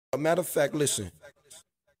Matter of fact, listen.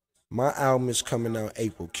 My album is coming out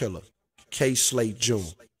April, Killer. K-Slate, June.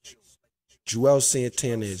 Juelz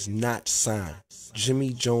Santana is not signed.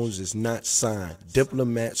 Jimmy Jones is not signed.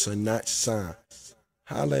 Diplomats are not signed.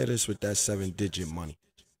 Holla at us with that 7-digit money.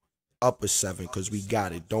 Upper 7, because we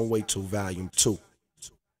got it. Don't wait till volume 2,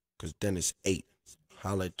 because then it's 8.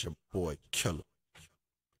 Holla at your boy, Killer.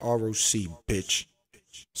 ROC, bitch.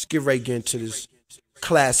 Let's get right into this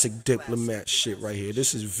classic Diplomat shit right here.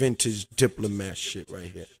 This is vintage Diplomat shit right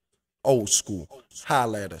here. Old school.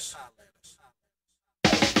 Holla at us.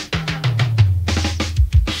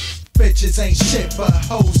 Bitches ain't shit but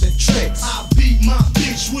hoes and tricks. I beat my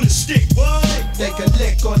bitch with a stick, what? They can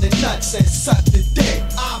lick on the nuts and suck the dick.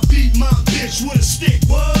 I beat my bitch with a stick,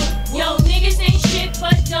 what? Yo, niggas ain't shit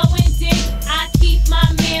but doing dick. I keep my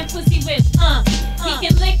man pussy whipped, He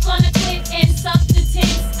can lick on the clit and suck the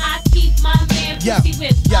tits. I keep my man pussy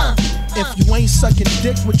whipped, If you ain't sucking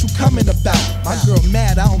dick, what you coming about? My girl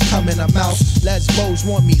mad, I don't come in her mouth. Lesbos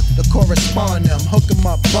want me to correspond them, hook them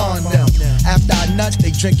up, bond them. After I nuts,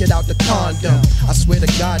 they drink it out the condom. I swear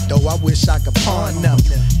to God though, I wish I could pawn them.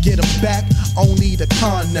 Get them back, only the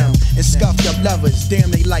condom. And scuffed up lovers,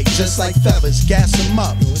 damn they like just like feathers. Gas them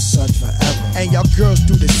up, it's such forever. And y'all girls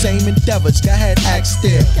do the same endeavors. Go ahead, act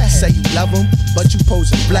still. Say you love them, but you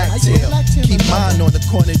posing black tail. Keep mine on the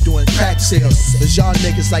corner doing crack sales. Cause y'all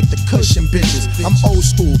niggas like the cushion bitches. I'm old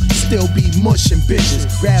school, still be mushing bitches.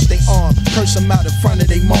 Grab they arm, curse them out in front of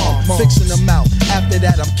they mom. Fixing them out, after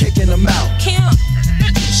that I'm kicking them out.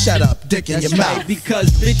 Shut up, dick in your mouth. Because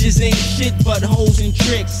bitches ain't shit but hoes and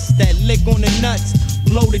tricks that lick on the nuts,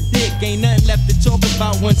 blow the dick. Ain't nothing left to talk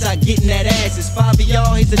about once I get in that ass. It's 5 of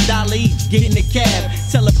y'all, here's $1 each. Get in the cab,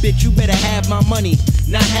 tell a bitch you better have my money.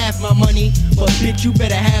 Not half my money, but bitch you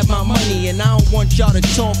better have my money. And I don't want y'all to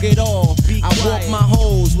talk at all. I walk my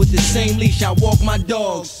hoes with the same leash I walk my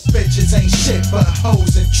dogs. Bitches ain't shit but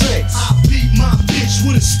hoes and tricks. I beat my bitch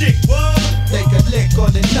with a stick, what? They can lick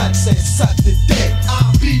on the nuts and suck the dick.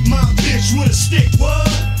 I beat my bitch with a stick,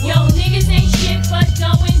 what? Yo, niggas ain't shit but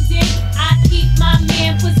doing dick. I keep my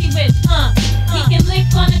man pussy whipped, He can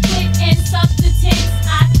lick on the clit and suck the tits.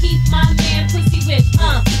 I keep my man pussy whipped,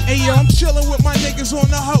 Hey yo, I'm chillin' with my niggas on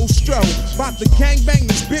the hostro. About to gangbang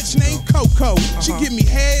this bitch named Coco. She give me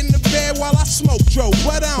head in the bed while I smoke Joe.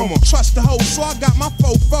 But I don't trust the hoe, so I got my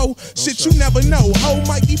fofo. Shit, you never know, hoe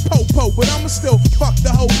might be popo. But I'ma still fuck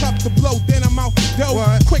the hoe, cup the blow, then I'm out the dough.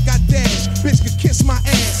 Quick I dash, bitch could kiss my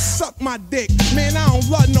ass, suck my dick. Man, I don't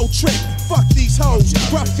love no trick, fuck these hoes.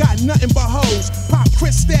 Rough got nothing but hoes. Pop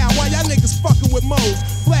Chris style, while y'all niggas fucking with moes.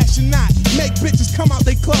 Flash and not, make bitches come out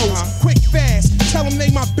they clothes. Quick fast, tell them they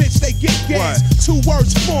my bitch, they get gas. 2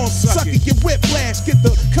 words form, suck it, get whiplash. Get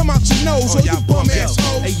the come out your nose, or you bum ass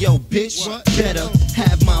hoes. Hey yo, bitch, better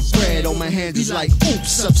have my bread. On my hands is like,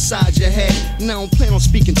 oops, upside your head. And I don't plan on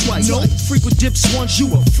speaking twice. No, freak with dips once, you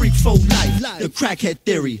a freak for life. The crackhead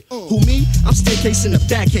theory. Who me? I'm staircasing the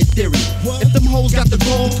backhead theory. If them hoes got the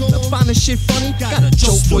goal, the finest shit funny, got a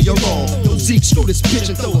joke for your all. Yo, Zeke, screw this bitch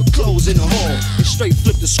and throw her clothes in the hall. And straight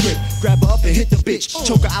flip the script, grab her up and hit the bitch.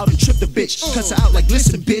 Choke her out and trip the bitch. Cuts her out like,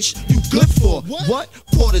 listen, bitch, you good for what?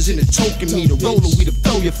 Quarters in the token meter. Roller, we to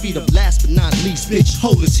throw your feet up. Last but not least, bitch,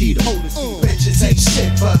 hold us heater. Bitches ain't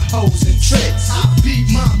shit but hoes and tricks. I beat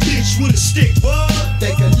my bitch with a stick, what?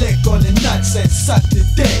 They can lick on the nuts and suck the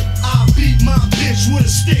dick. I beat my bitch with a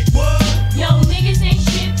stick, what? Yo, niggas ain't